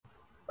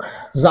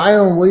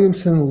Zion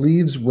Williamson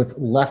leaves with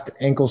left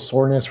ankle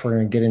soreness. We're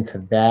going to get into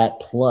that.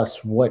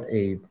 Plus, what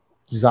a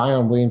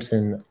Zion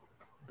Williamson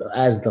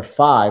as the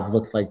 5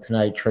 looked like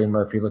tonight. Trey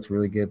Murphy looked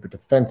really good, but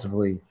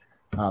defensively,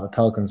 the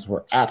Pelicans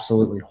were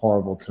absolutely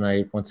horrible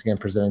tonight. Once again,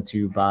 presented to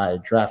you by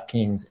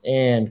DraftKings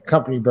and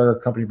Company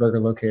Burger. Company Burger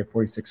located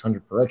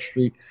 4600 Fred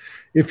Street.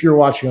 If you're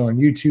watching on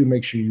YouTube,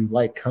 make sure you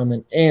like,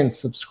 comment, and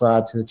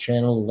subscribe to the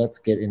channel. Let's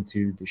get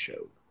into the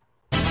show.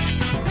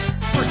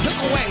 First took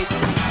away.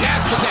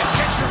 That's the best.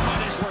 Get your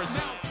money's worth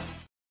out.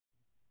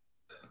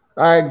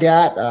 All right,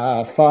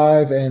 got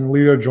 5 and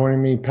Lito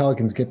joining me.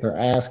 Pelicans get their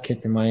ass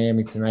kicked in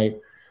Miami tonight.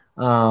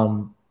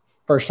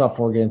 First off,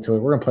 before we get into it,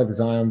 we're going to play the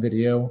Zion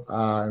video,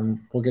 and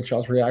we'll get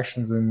y'all's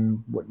reactions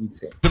and what you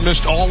think.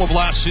 Missed all of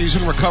last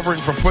season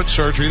recovering from foot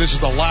surgery. This is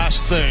the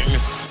last thing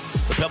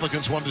the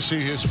Pelicans wanted to see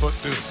his foot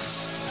do.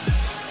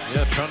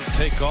 Yeah, trying to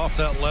take off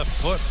that left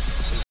foot.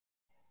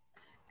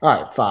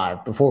 All right,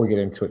 5. Before we get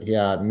into it,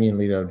 yeah, me and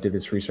Lito did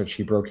this research.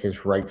 He broke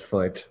his right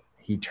foot.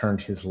 He turned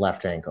his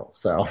left ankle.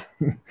 So,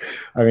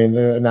 I mean,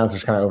 the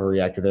announcers kind of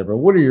overreacted there. But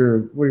what are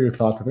your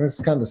thoughts? I think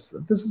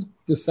this is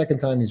the second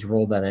time he's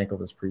rolled that ankle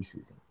this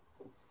preseason.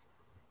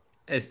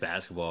 It's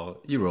basketball.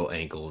 You roll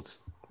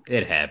ankles.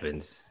 It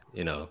happens.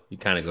 You know, you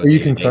kind of go. Are you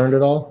concerned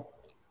at all?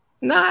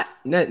 Not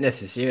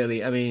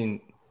necessarily. I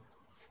mean,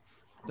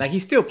 like he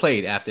still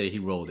played after he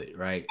rolled it,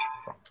 right?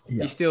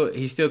 Yeah.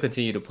 He still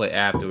continued to play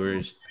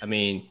afterwards. I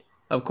mean,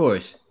 of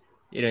course,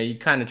 you know, you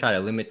kind of try to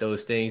limit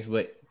those things,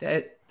 but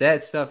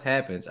that stuff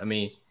happens. I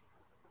mean,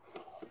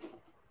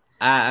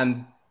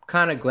 I'm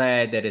kind of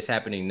glad that it's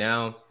happening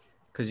now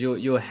because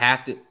you'll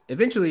have to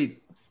eventually.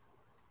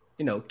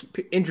 You know,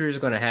 injuries are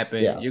going to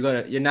happen. Yeah.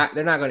 He's not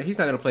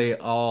going to play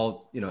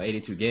all,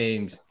 82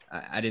 games.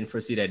 I didn't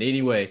foresee that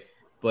anyway,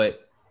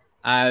 but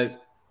I'm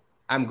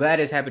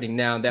glad it's happening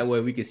now. That way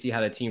we can see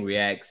how the team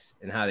reacts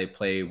and how they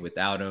play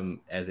without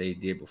him as they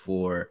did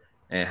before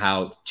and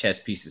how chess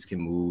pieces can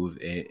move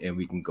and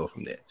we can go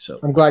from there. So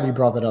I'm glad you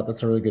brought that up.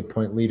 That's a really good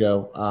point,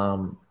 Lito.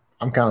 I'm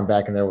kind of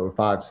back in there with what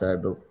 5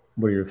 said, but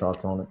what are your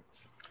thoughts on it?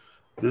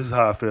 This is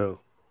how I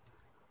feel.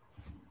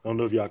 I don't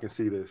know if y'all can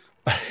see this.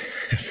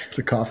 It's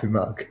a coffee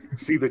mug.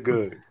 See the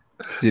good.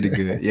 See the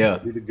good. Yeah.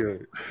 See the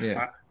good.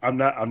 Yeah. I'm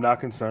not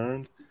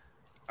concerned.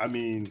 I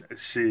mean,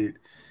 shit.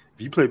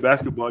 If you play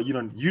basketball,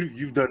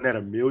 you've done that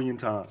a million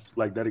times,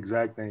 like that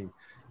exact thing.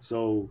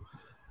 So,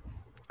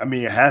 I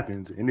mean, it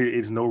happens, and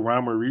it's no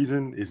rhyme or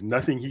reason. It's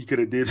nothing he could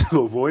have did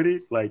to avoid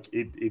it. Like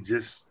it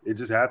just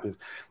happens.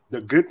 The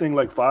good thing,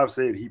 like 5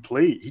 said, he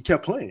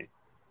kept playing.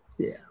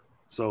 Yeah.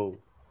 So.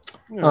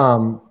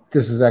 Yeah.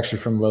 This is actually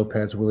from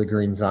Lopez. Willie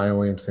Green. Zion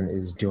Williamson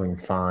is doing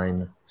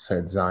fine.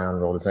 Said Zion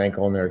rolled his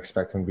ankle, and they're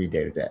expecting to be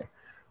day to day.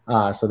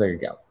 So there you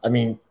go. I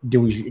mean,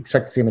 do we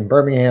expect to see him in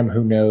Birmingham?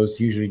 Who knows?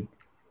 Usually,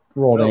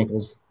 rolled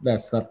ankles,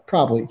 that stuff.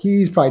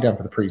 He's probably done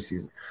for the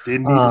preseason.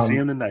 Didn't need to see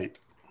him tonight.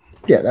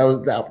 Yeah,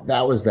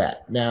 that was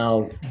that.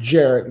 Now,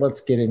 Jarrett,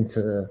 let's get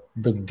into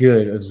the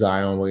good of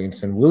Zion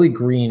Williamson. Willie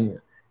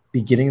Green,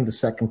 beginning of the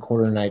second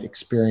quarter tonight,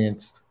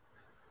 experimented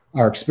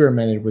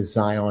with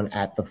Zion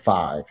at the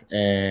 5,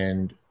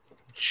 and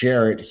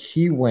Jarrett,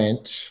 he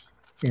went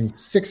in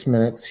 6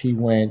 minutes. He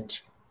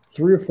went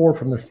 3 or 4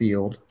 from the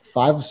field,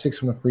 5 of 6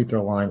 from the free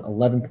throw line,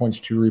 11 points,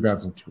 2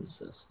 rebounds, and 2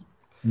 assists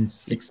in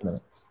 6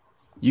 minutes.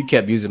 You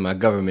kept using my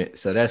government,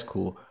 so that's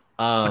cool.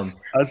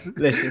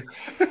 Listen,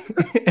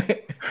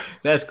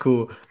 that's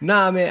cool.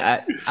 Nah,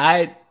 man,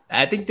 I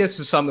think this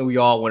is something we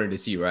all wanted to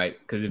see, right?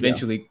 Because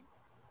eventually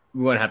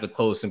we're going to have to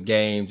close some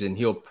games, and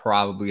he'll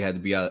probably have to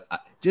be out,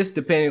 just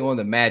depending on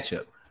the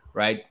matchup,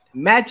 right?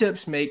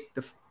 Matchups make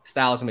the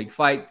styles make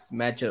fights.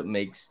 Matchup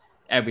makes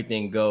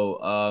everything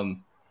go.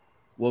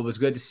 What was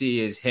good to see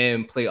is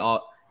him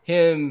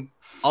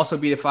also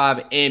be the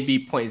 5 and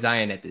be point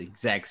Zion at the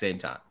exact same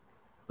time.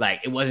 Like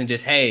it wasn't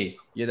just, hey,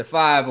 you're the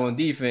 5 on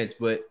defense,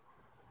 but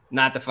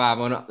not the 5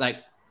 on like.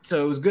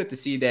 So it was good to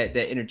see that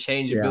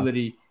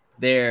interchangeability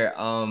there.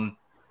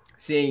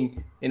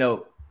 Seeing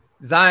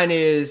Zion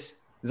is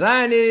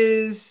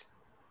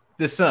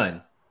the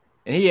sun,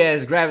 and he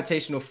has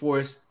gravitational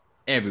force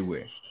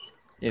everywhere.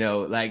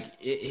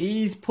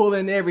 He's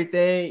pulling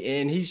everything,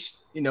 and he's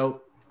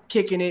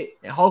kicking it,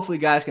 and hopefully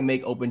guys can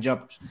make open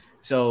jumpers.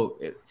 So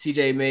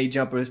CJ made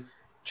jumpers.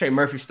 Trey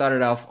Murphy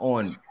started off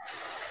on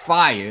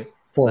fire.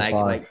 4 or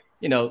 5.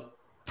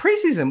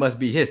 Preseason must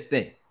be his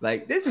thing.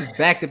 Like this is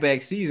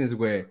back-to-back seasons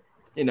where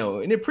in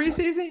the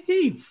preseason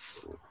he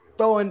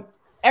throwing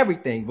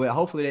everything, but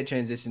hopefully that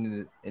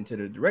transitioned into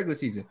the regular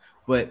season.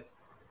 But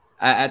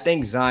I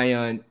think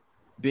Zion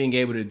being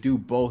able to do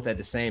both at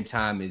the same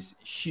time is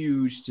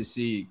huge to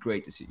see.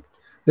 Great to see.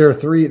 There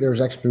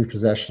was actually 3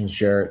 possessions,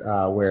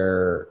 Jarrett,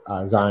 where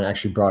Zion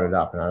actually brought it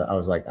up, and I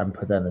was like, I'm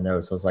put that in the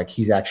notes. I was like,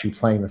 he's actually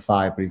playing the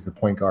 5, but he's the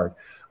point guard.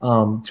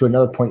 To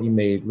another point you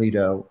made,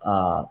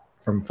 Lito,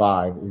 from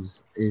 5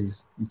 is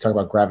you talk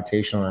about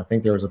gravitational. And I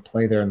think there was a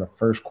play there in the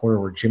first quarter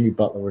where Jimmy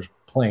Butler was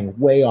playing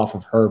way off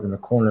of Herb in the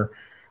corner.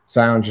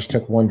 Zion just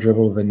took one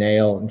dribble to the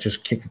nail and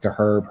just kicked it to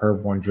Herb.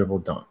 Herb one dribble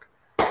dunk.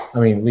 I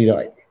mean,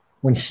 Lito,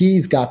 when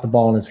he's got the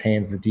ball in his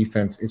hands, the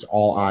defense is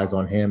all eyes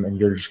on him, and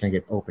you're just going to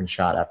get open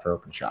shot after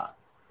open shot.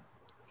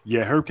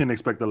 Yeah, Herb can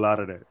expect a lot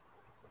of that.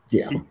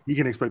 Yeah, he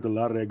can expect a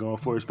lot of that going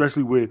forward,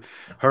 especially with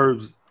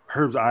Herb's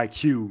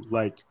IQ.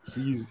 Like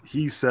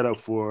he's set up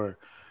for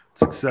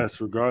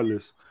success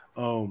regardless.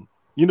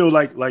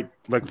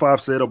 Like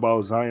Five said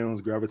about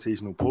Zion's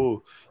gravitational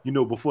pull.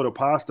 Before the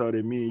pod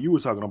started, me and you were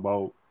talking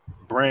about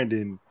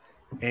Brandon,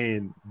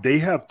 and they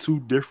have two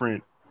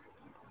different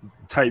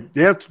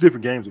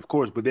games, of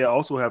course, but they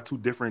also have two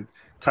different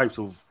types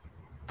of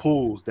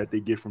pulls that they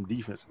get from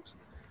defenses.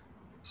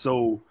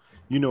 So,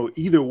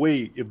 either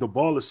way, if the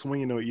ball is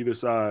swinging on either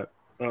side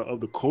of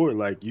the court,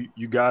 like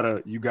you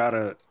gotta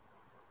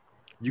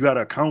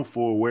account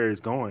for where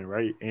it's going,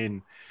 right?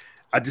 And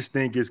I just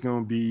think it's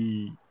gonna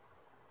be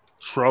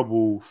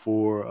trouble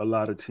for a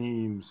lot of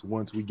teams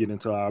once we get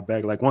into our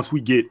bag, like once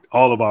we get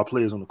all of our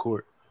players on the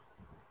court.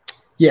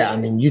 Yeah, I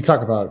mean, you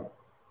talk about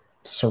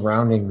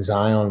surrounding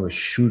Zion with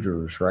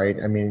shooters, right?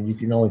 I mean, you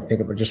can only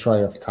think of it just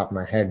right off the top of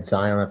my head,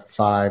 Zion at the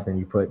 5, then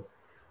you put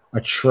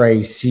a Trey,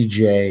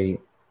 CJ,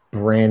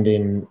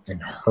 Brandon,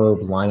 and Herb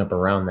lineup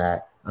around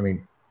that. I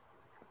mean,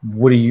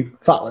 what are you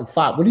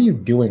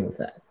doing with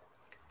that?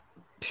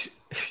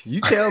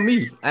 You tell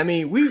me. I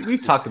mean,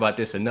 we've talked about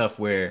this enough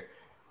where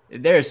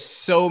there's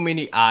so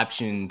many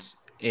options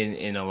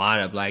in a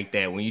lineup like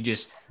that when you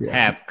just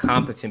have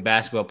competent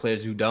basketball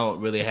players who don't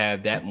really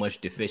have that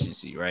much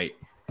deficiency, right?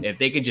 If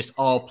they could just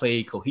all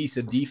play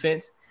cohesive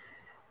defense,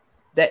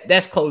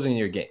 that's closing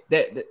your game.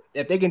 That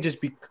if they can just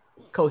be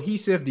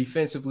cohesive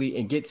defensively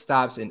and get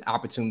stops in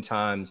opportune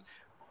times,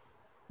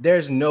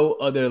 there's no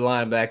other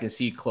lineup I can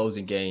see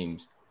closing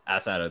games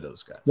outside of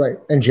those guys. Right.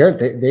 And Jared,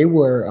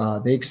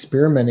 they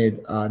experimented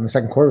in the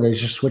second quarter. They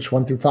just switched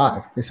 1 through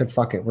 5. They said,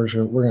 fuck it. We're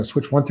going to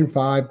switch 1 through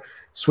 5,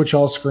 switch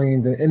all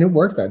screens. And it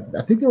worked. I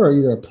think they were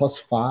either a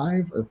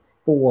 +5 or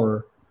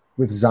 4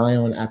 with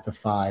Zion at the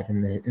 5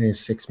 in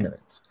his 6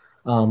 minutes.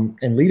 And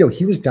Lito,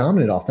 he was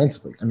dominant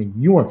offensively. I mean,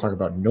 you want to talk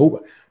about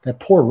nobody. That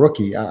poor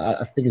rookie,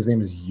 I think his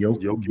name is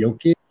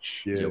Jokic.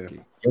 Yeah.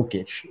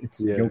 Jokic.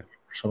 It's Jokic or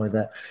something like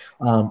that.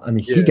 I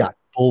mean, he got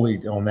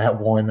bullied on that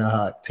one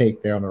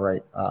take there on the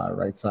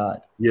right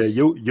side. Yeah,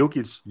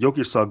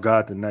 Jokic saw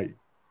God tonight.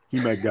 He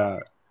met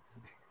God.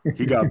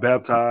 He got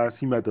baptized.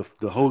 He met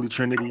the Holy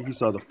Trinity. He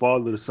saw the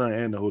Father, the Son,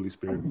 and the Holy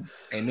Spirit.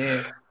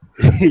 Amen.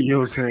 You know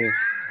what I'm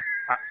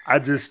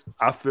saying?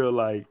 I feel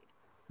like,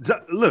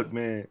 look,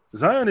 man,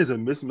 Zion is a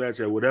mismatch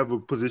at whatever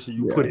position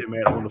you put him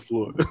at on the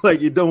floor.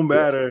 Like, it don't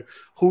matter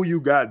who you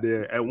got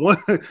there. And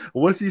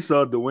once he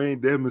saw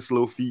Dwayne Dedmon's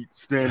slow feet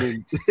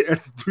standing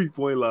at the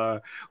 3-point line,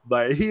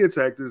 like, he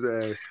attacked his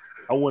ass,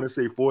 I want to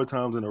say 4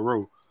 times in a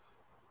row.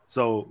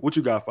 So what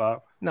you got, Five?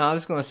 No, I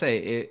was going to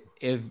say,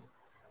 if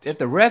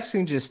the refs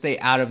can just stay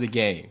out of the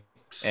game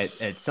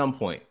at some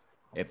point,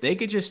 if they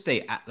could just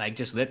stay, like,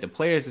 just let the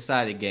players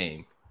decide the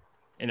game,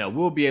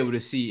 we'll be able to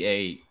see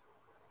a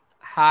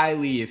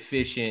highly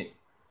efficient,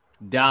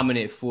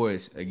 dominant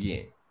force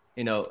again.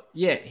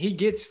 He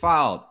gets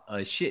fouled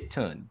a shit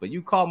ton, but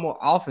you call more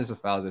offensive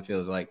fouls, it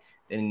feels like,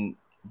 than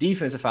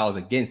defensive fouls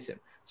against him.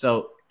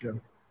 So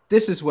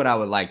this is what I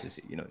would like to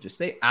see. Just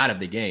stay out of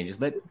the game. Just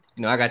let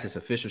I got this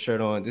official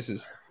shirt on. This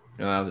is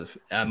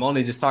I'm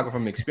only just talking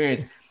from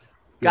experience.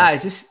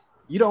 Guys, just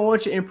you don't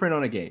want your imprint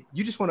on a game.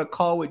 You just want to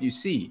call what you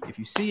see. If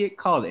you see it,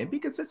 call it and be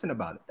consistent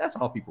about it. That's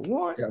all people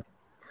want. Yeah.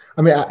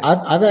 I mean,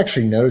 I've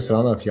actually noticed, I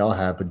don't know if y'all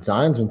have, but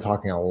Zion's been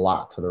talking a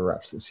lot to the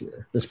refs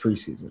this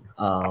preseason.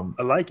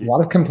 I like it. A lot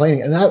of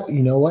complaining. And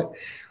you know what?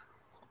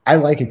 I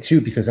like it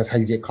too, because that's how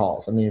you get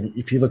calls. I mean,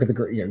 if you look at the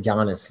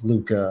Giannis,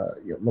 Luka,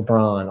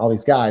 LeBron, all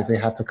these guys, they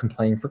have to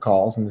complain for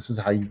calls, and this is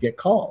how you get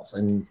calls.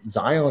 And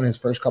Zion, his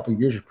first couple of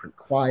years, were pretty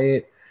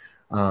quiet.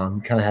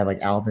 Kind of had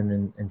like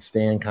Alvin and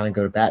Stan kind of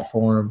go to bat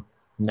for him.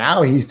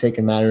 Now he's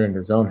taking matter into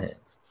his own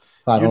hands.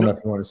 I don't know if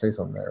you want to say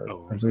something there.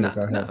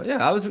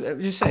 I was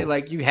just saying,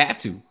 like, you have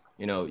to.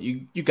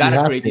 You got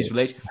to create these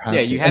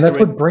relationships. You have and that's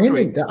what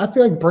Brandon. I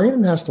feel like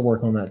Brandon has to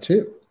work on that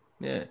too.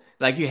 Yeah,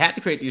 like you have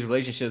to create these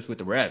relationships with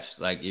the refs.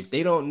 Like, if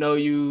they don't know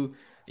you,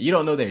 you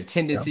don't know their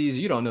tendencies,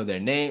 you don't know their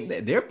name.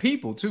 They're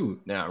people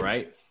too now,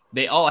 right?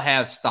 They all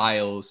have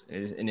styles,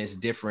 and it's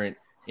different.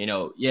 You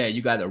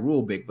got the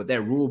rule book, but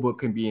that rule book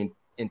can be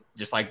in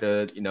just like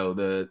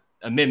the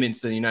amendments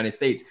to the United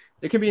States.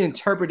 They can be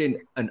interpreted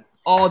in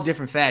all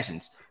different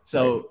fashions.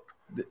 So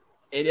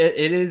it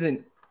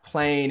isn't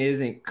plain, it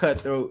isn't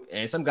cutthroat,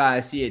 and some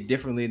guys see it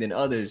differently than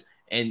others.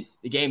 And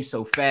the game's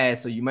so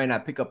fast, so you might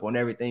not pick up on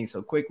everything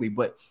so quickly.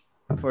 But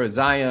for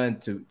Zion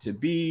to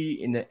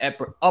be in the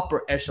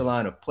upper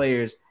echelon of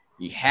players,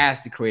 he has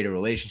to create a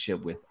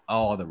relationship with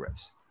all the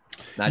refs,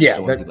 not just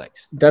the ones he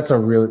likes. That's a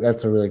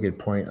really good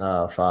point,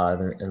 Five.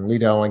 And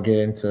Lito, I want to get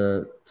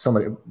into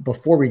somebody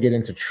before we get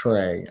into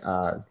Trey.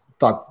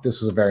 Thought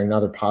this was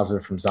another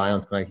positive from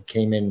Zion tonight. He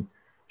came in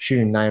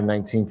shooting 9 of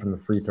 19 from the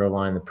free throw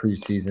line in the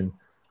preseason.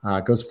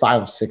 Goes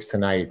 5 of 6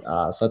 tonight.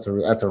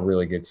 So that's a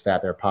really good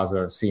stat there.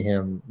 Positive to see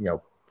him.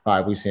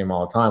 Five, we see him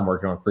all the time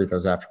working on free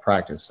throws after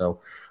practice. So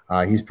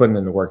he's putting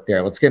in the work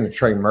there. Let's get into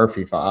Trey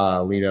Murphy,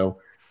 Lito.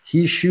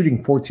 He's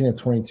shooting 14 of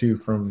 22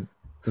 from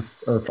the,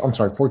 or I'm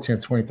sorry, 14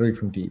 of 23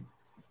 from deep.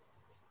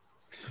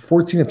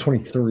 14 of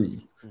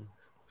 23.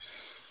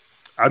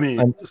 I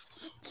mean,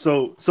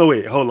 so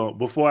wait, hold on.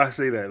 Before I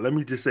say that, let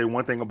me just say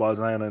one thing about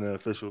Zion and the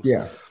officials.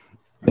 Yeah.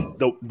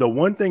 The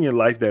one thing in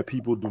life that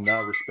people do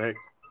not respect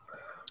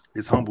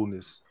is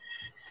humbleness.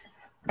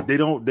 They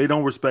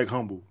don't respect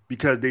humble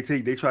because they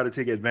try to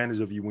take advantage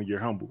of you when you're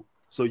humble.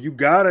 So you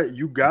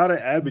gotta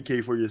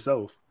advocate for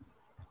yourself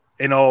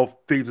in all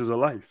phases of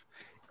life.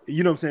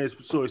 You know what I'm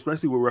saying? So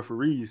especially with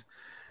referees,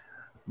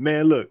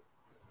 man, look,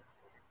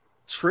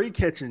 Trey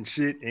catching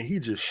shit and he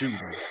just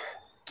shooting.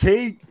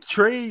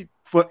 Trey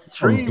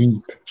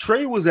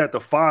was at the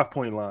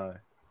 5-point line.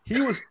 He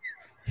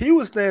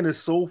was standing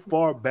so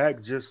far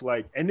back, just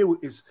like, and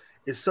it's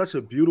such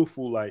a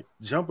beautiful like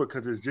jumper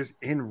because it's just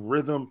in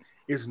rhythm.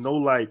 It's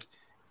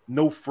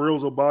no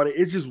frills about it.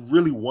 It's just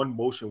really one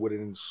motion with it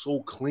and it's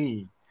so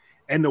clean.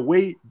 And the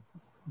way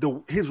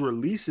his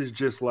release is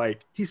just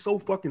like, he's so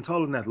fucking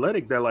tall and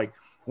athletic that like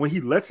when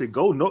he lets it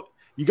go,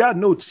 you got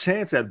no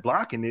chance at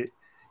blocking it.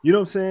 You know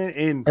what I'm saying?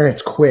 And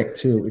it's quick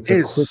too. It's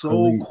quick so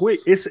release. quick.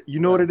 It's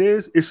what it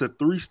is? It's a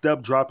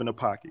 3-step drop in the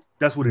pocket.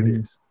 That's what it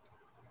is.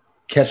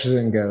 Catches it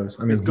and goes.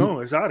 I mean, it's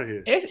gone. It's out of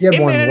here. It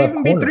may not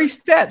even be 3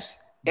 steps.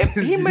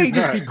 He may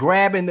just be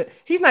grabbing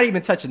he's not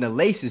even touching the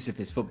laces of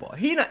his football.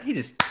 He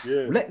just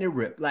letting it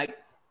rip. Like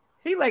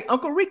he like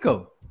Uncle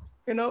Rico,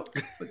 you know.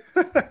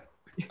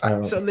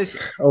 So listen,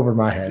 over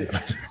my head.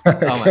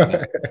 Oh my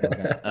god,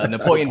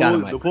 Napoleon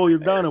Dynamite.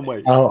 Napoleon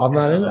Dynamite. Oh, I'm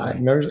not in. I've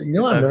never seen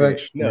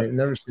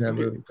that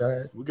movie. Go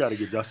ahead. We got to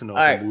get Justin on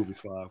some movies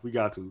 5. We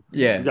got to.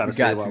 Yeah, we got to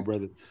save our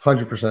brother.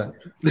 100%.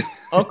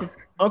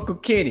 Uncle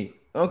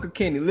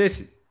Kenny,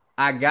 listen.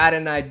 I got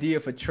an idea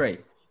for Trey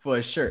for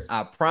a shirt.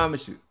 I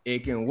promise you,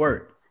 it can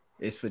work.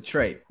 It's for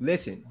Trey.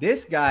 Listen,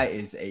 this guy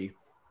is a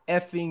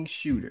effing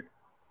shooter.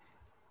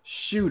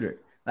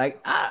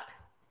 Like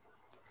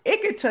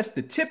it could touch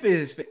the tip of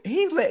his.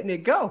 He's letting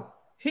it go.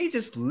 He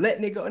just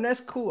letting it go, and that's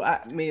cool.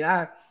 I mean,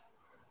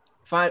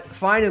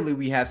 finally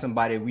we have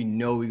somebody we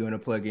know we're going to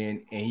plug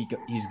in, and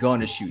he's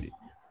going to shoot it,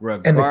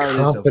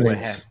 regardless of what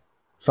happens.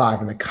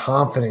 5 and the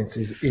confidence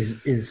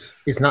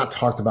is not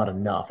talked about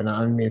enough. And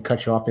I don't mean to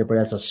cut you off there, but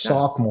as a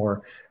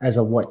sophomore, as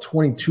a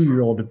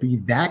 22-year-old, to be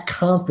that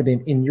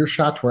confident in your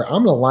shot to where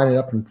I'm going to line it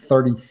up from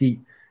 30 feet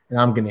and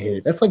I'm going to hit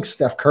it. That's like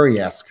Steph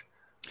Curry-esque,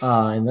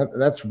 and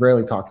that's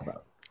rarely talked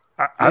about.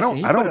 I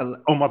don't.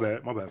 Oh, my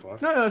bad.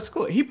 Fox. No, it's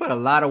cool. He put a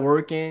lot of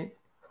work in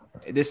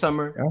this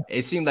summer. Yeah.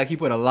 It seemed like he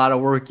put a lot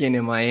of work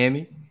in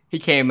Miami. He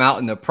came out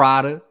in the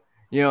Prada.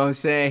 You know what I'm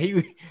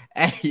saying?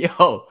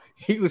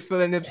 He was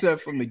feeling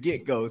himself from the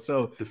get-go.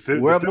 So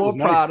wear more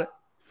Prada.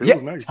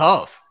 Nice.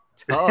 Tough.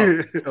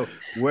 So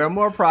wear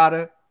more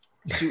Prada,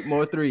 shoot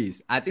more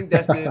threes. I think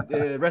that's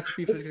the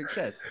recipe for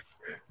success.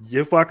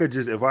 If I could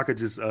just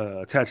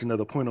attach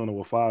another point on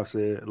what 5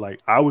 said, like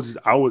I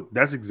would.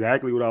 That's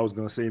exactly what I was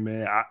gonna say,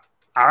 man.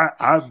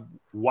 I've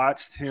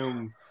watched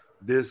him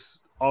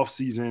this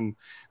offseason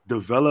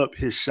develop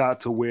his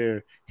shot to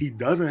where he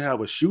doesn't have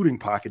a shooting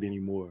pocket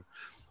anymore.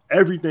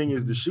 Everything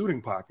is the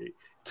shooting pocket.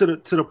 To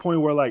the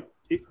point where, like,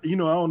 I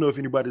don't know if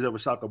anybody's ever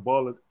shot the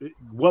ball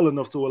well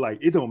enough to where, like,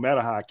 it don't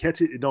matter how I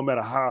catch it. It don't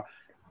matter how,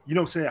 you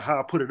know what I'm saying, how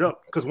I put it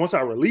up. Because once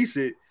I release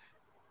it,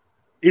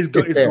 it's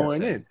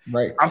going in.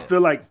 Right. I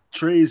feel like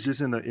Trey's just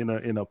in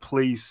a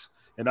place,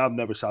 and I've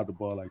never shot the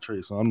ball like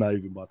Trey, so I'm not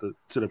even about to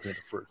sit up in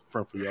the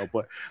front for y'all.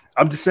 But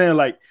I'm just saying,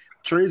 like,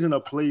 Trey's in a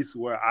place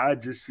where I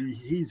just see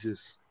he's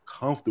just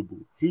comfortable.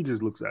 He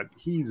just looks like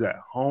he's at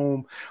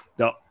home.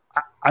 The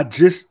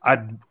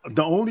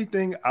only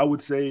thing I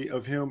would say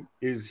of him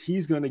is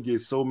he's gonna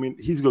get so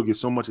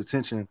much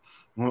attention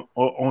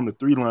on the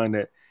 3 line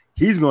that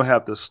he's gonna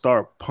have to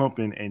start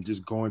pumping and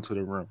just going to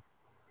the rim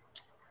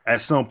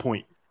at some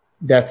point.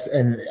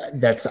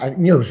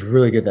 Who's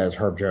really good at is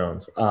Herb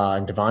Jones,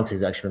 and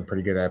Devontae's actually been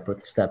pretty good at it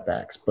with step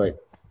backs.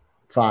 But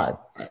 5,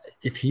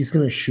 if he's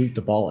gonna shoot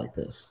the ball like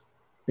this,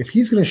 if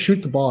he's gonna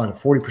shoot the ball at a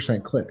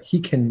 40% clip, he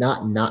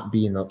cannot not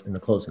be in the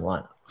closing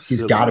lineup.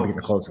 He's got to be in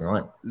the closing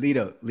line.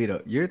 Lito,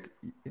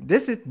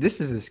 this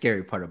is the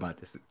scary part about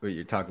this. What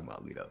you're talking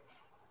about, Lito.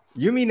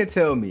 You mean to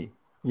tell me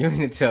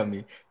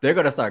they're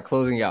gonna start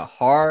closing out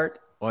hard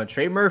on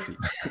Trey Murphy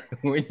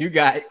when you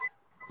got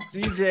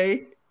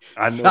CJ,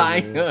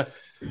 Zion,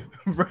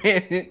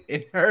 Brandon,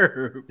 and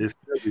Herb?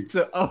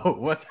 So,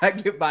 once I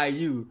get by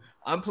you,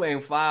 I'm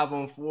playing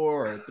 5-on-4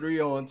 or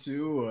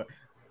 3-on-2 or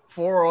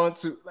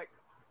 4-on-2, like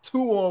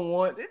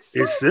 2-on-1.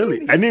 It's silly.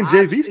 And then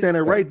JV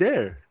standing right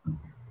there.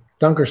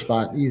 Dunker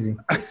spot, easy.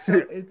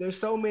 There's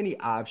so many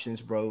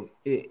options, bro.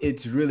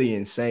 It's really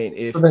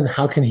insane. So then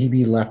how can he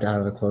be left out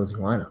of the closing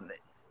lineup?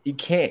 You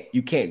can't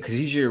because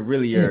he's your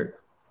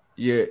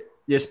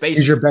space.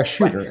 He's your best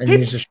shooter.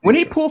 When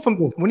he pulled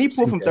from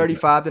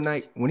 35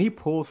 tonight,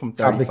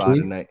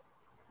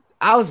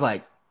 I was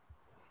like,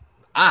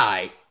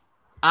 I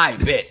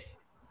bet.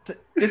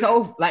 It's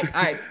over. Like,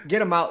 all right,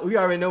 get him out. We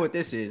already know what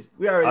this is.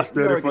 I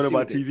stood in front of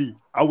my TV.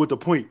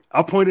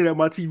 I pointed at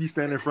my TV,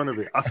 standing in front of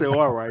it. I said,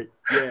 all right,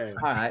 yeah.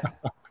 All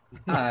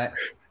right.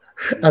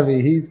 I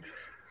mean, he's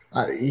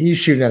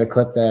shooting at a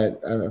clip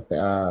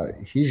that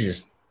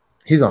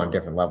he's on a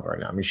different level right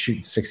now. I mean,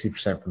 shooting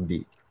 60% from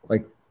deep.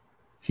 Like,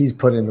 he's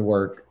put in the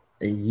work.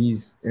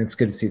 It's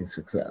good to see the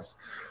success.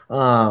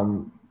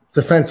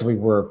 Defensively,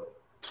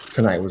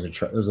 tonight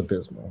was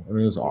abysmal. I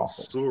mean, it was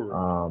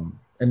awful.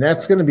 And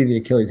that's going to be the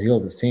Achilles heel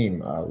of this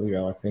team.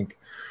 I think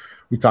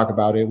we talk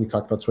about it. We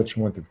talked about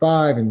switching 1 through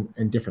 5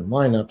 and different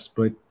lineups.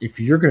 But if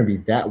you're going to be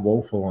that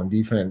woeful on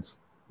defense,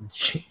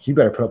 you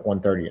better put up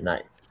 130 a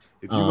night.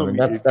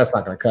 That's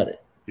not going to cut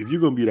it. If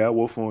you're going to be that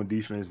woeful on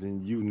defense,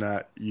 then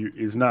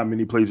it's not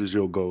many places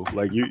you'll go.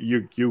 Like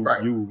you know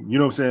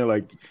what I'm saying?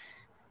 Like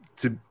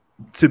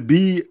to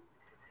be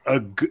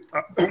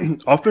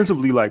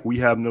offensively, like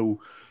we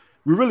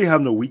really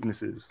have no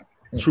weaknesses,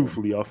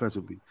 truthfully,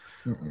 offensively.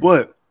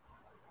 But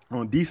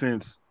on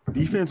defense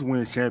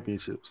wins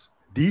championships.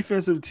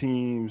 Defensive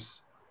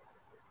teams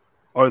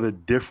are the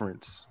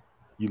difference.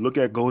 You look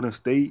at Golden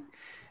State,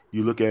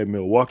 you look at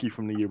Milwaukee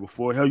from the year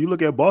before. Hell, you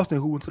look at Boston,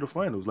 who went to the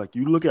finals. Like,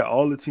 you look at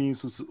all the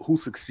teams who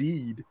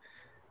succeed,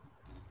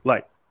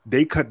 like,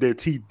 they cut their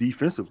teeth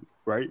defensively,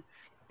 right?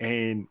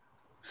 And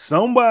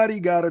somebody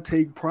got to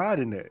take pride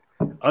in that,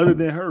 other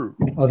than Herb.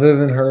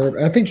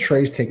 I think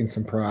Trey's taking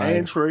some pride.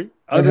 And Trey.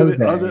 Other than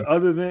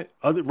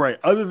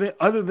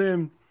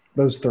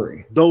those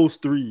three.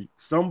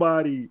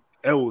 Somebody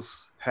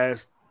else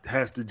has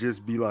to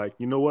just be like,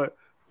 you know what?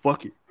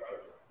 Fuck it.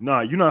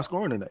 Nah, you're not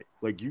scoring tonight.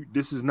 Like,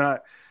 this is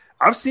not.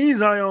 I've seen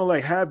Zion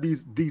like have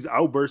these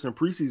outbursts in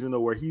preseason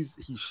though, where he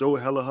showed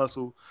hella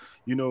hustle.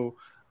 You know,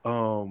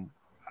 I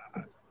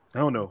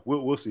don't know.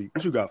 We'll see.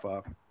 What you got,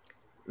 Five?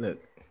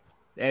 Look,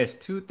 there's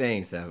two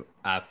things that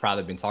I've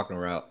probably been talking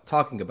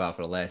about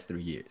for the last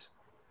 3 years.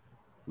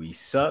 We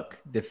suck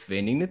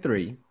defending the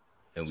three,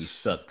 and we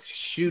suck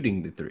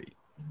shooting the three.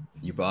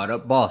 You brought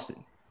up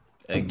Boston.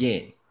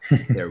 Again,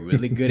 they're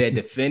really good at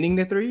defending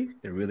the three.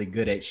 They're really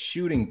good at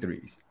shooting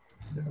threes.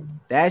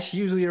 That's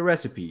usually a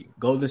recipe.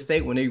 Golden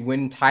State, when they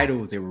win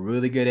titles, they were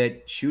really good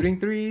at shooting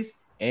threes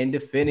and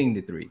defending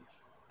the three.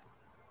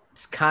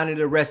 It's kind of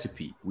the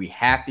recipe. We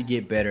have to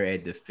get better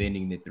at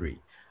defending the three.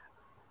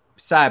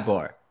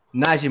 Sidebar,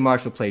 Najee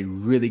Marshall played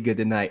really good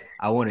tonight.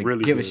 I want to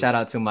give a shout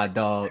out to my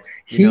dog.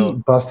 He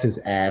bust his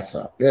ass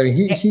up. I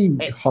mean, he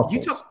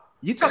hustles.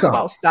 You talk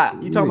about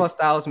style. You talk about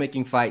styles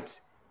making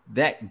fights.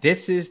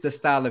 This is the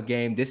style of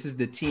game. This is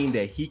the team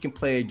that he can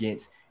play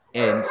against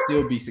and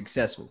still be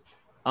successful.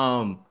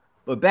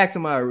 But back to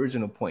my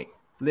original point.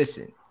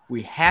 Listen,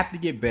 we have to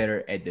get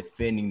better at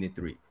defending the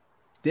three.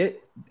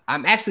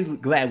 I'm actually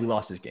glad we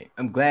lost this game.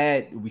 I'm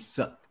glad we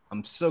sucked.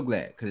 I'm so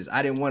glad, because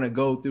I didn't want to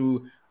go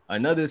through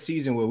another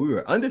season where we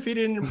were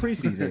undefeated in the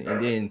preseason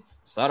and then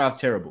start off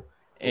terrible.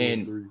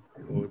 And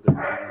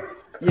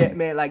yeah,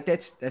 man, like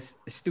that's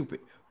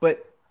stupid.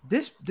 But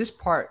this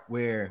part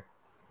where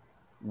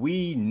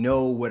we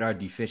know what our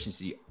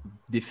deficiencies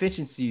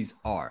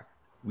are.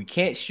 We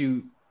can't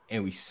shoot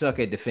and we suck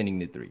at defending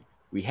the three.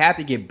 We have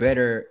to get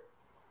better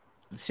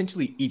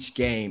essentially each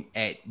game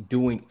at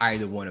doing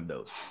either one of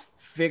those.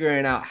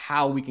 Figuring out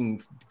how we can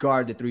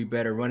guard the three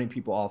better, running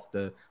people off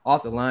the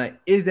line.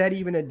 Is that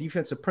even a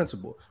defensive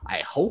principle? I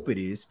hope it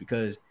is,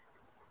 because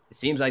it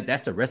seems like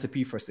that's the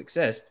recipe for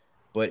success.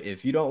 But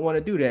if you don't want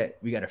to do that,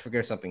 we got to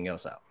figure something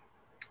else out.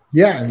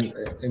 Yeah,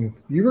 and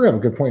you bring up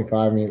a good point,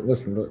 Five. I mean,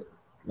 listen,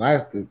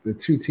 the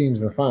two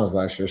teams in the finals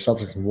last year,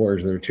 Celtics and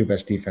Warriors, they're the two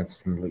best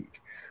defenses in the league.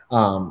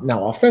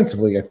 Now,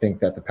 offensively, I think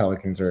that the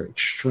Pelicans are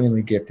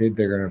extremely gifted.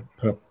 They're going to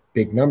put up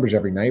big numbers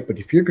every night. But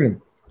if you're going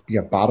to be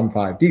a bottom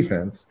five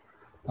defense,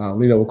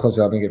 Lito will close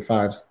it out. I think at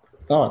Five's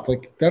thoughts.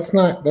 Like, that's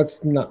not going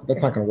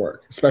to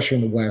work,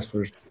 especially in the West.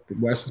 The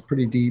West is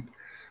pretty deep.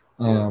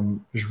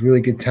 There's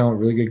really good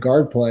talent, really good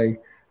guard play,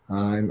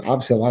 and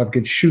obviously a lot of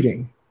good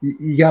shooting.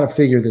 You got to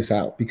figure this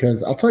out,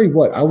 because I'll tell you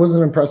what, I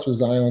wasn't impressed with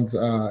Zion's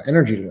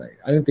energy tonight.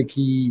 I didn't think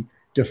he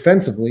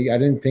defensively. I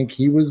didn't think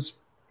he was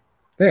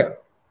there.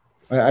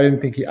 I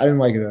didn't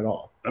like it at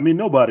all. I mean,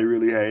 nobody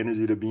really had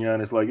energy, to be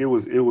honest. Like, it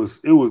was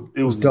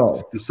dull.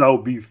 The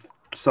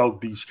South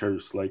Beach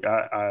curse. Like,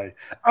 I'm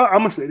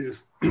gonna say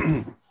this.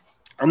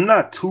 I'm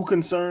not too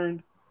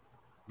concerned,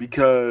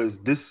 because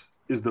this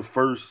is the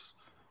first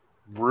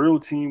real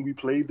team we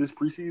played this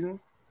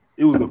preseason.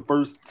 It was the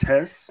first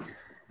test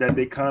that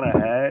they kind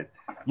of had.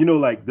 You know,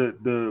 like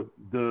the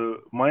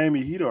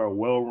Miami Heat are a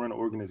well-run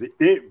organization.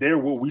 They're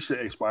what we should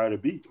aspire to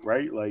be,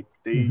 right? Like,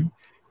 they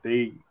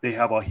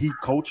have a Heat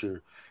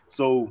culture.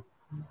 So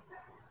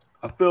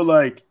I feel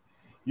like,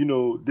 you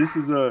know, this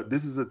is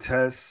a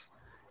test.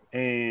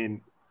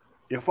 And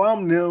if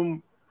I'm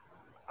them,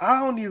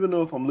 I don't even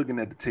know if I'm looking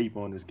at the tape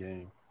on this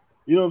game.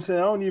 You know what I'm saying?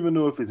 I don't even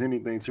know if it's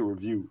anything to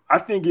review. I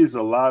think it's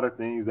a lot of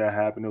things that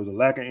happened. There was a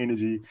lack of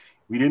energy.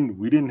 We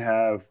didn't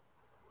have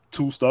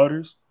two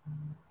starters.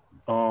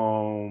 You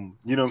know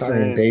what I'm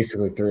saying?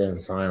 Basically, three of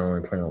Zion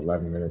only playing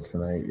 11 minutes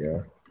tonight. Yeah.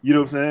 You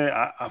know what I'm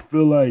saying? I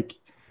feel like,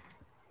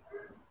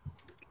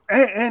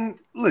 and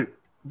look,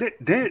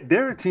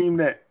 they're a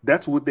team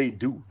that's what they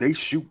do. They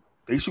shoot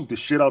the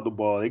shit out the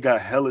ball. They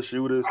got hella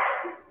shooters,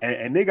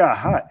 and they got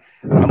hot.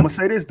 I'm gonna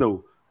say this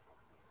though.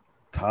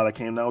 Tyler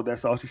came out with that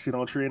saucy shit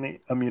on Herb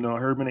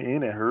in the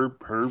end, and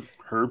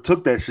Herb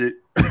took that shit.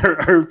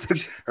 Herb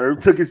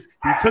took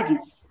it.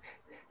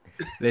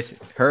 Listen,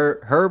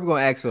 Herb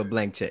gonna ask for a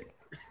blank check.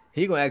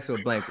 He gonna ask for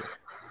a blanket.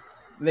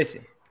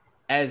 Listen,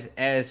 as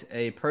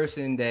a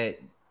person that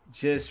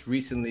just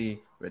recently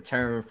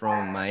returned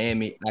from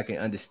Miami, I can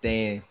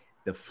understand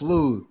the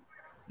flu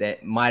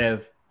that might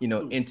have,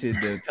 entered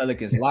the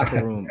Pelicans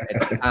locker room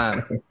at the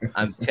time.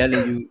 I'm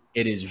telling you,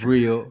 it is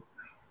real.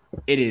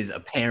 It is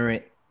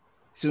apparent.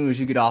 As soon as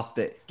you get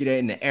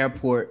in the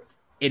airport,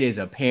 it is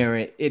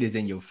apparent. It is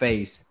in your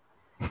face.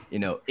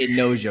 It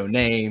knows your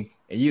name,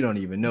 and you don't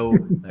even know.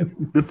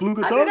 Like, the flu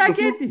can talk.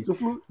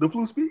 The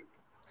flu speak.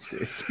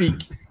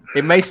 Speak.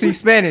 It may speak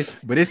Spanish,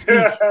 but it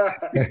speaks.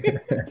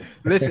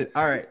 Listen,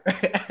 all right.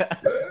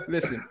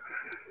 Listen,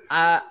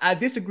 I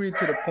disagree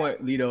to the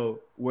point, Lito,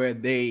 where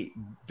they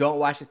don't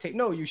watch the tape.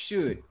 No, you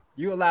should.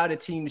 You allow the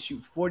team to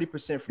shoot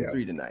 40% from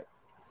three tonight.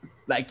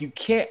 Like, you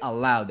can't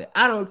allow that.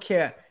 I don't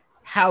care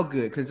how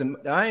good, because the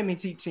Miami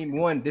Heat team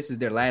won. This is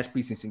their last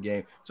preseason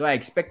game, so I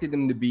expected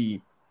them to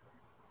be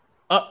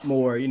up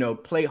more,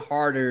 play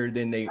harder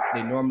than they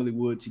normally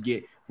would to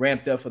get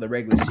ramped up for the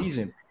regular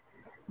season.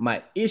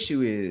 My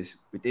issue is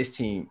with this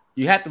team,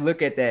 you have to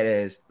look at that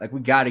as like, we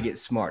got to get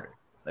smarter.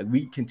 Like,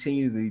 we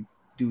continually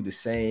do the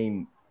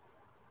same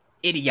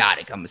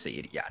idiotic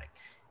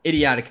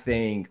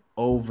thing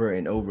over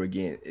and over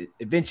again.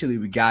 Eventually,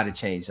 we got to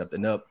change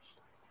something up.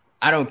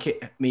 I don't care.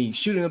 I mean,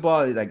 shooting the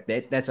ball, like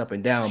that's up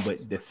and down,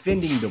 but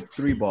defending the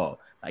three ball,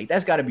 like,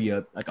 that's got to be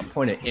a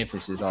point of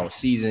emphasis all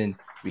season.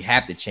 We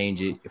have to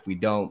change it. If we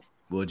don't,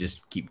 we'll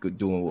just keep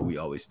doing what we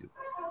always do.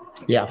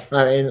 Yeah,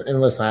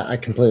 and listen, I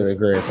completely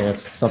agree. I think that's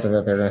something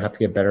that they're going to have to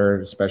get better,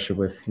 especially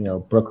with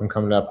Brooklyn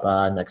coming up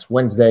next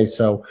Wednesday.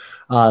 So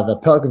the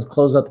Pelicans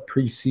close out the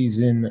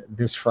preseason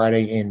this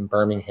Friday in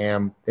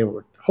Birmingham. They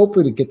were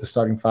hopefully to get the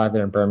starting five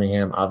there in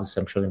Birmingham. Obviously,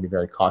 I'm sure they're going to be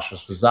very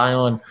cautious with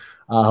Zion.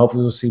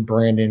 Hopefully, we'll see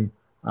Brandon,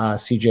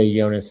 CJ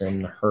Jonas,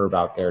 and Herb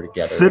out there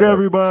together. Sit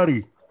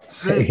everybody.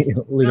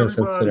 Lito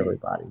said sit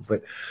everybody.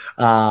 But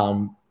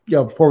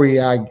before we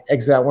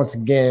exit out once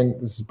again,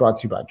 this is brought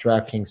to you by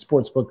DraftKings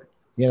Sportsbook.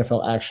 The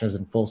NFL action is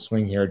in full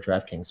swing here at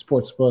DraftKings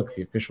Sportsbook,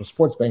 the official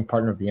sports betting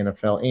partner of the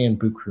NFL and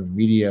Boot Crew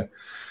Media.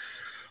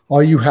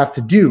 All you have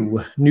to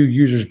do, new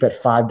users bet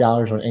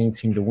 $5 on any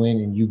team to win,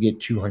 and you get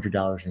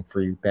 $200 in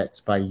free bets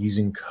by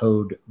using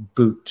code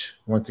BOOT.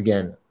 Once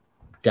again,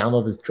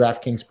 download the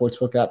DraftKings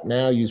Sportsbook app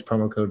now, use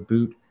promo code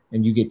BOOT,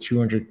 and you get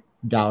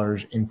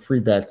 $200 in free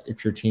bets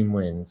if your team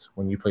wins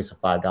when you place a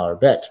 $5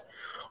 bet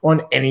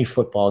on any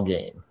football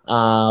game.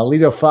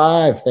 Lito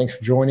 5, thanks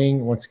for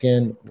joining. Once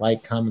again,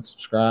 like, comment,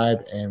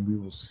 subscribe, and we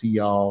will see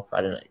y'all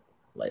Friday night.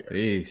 Later.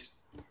 Peace.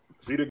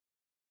 See the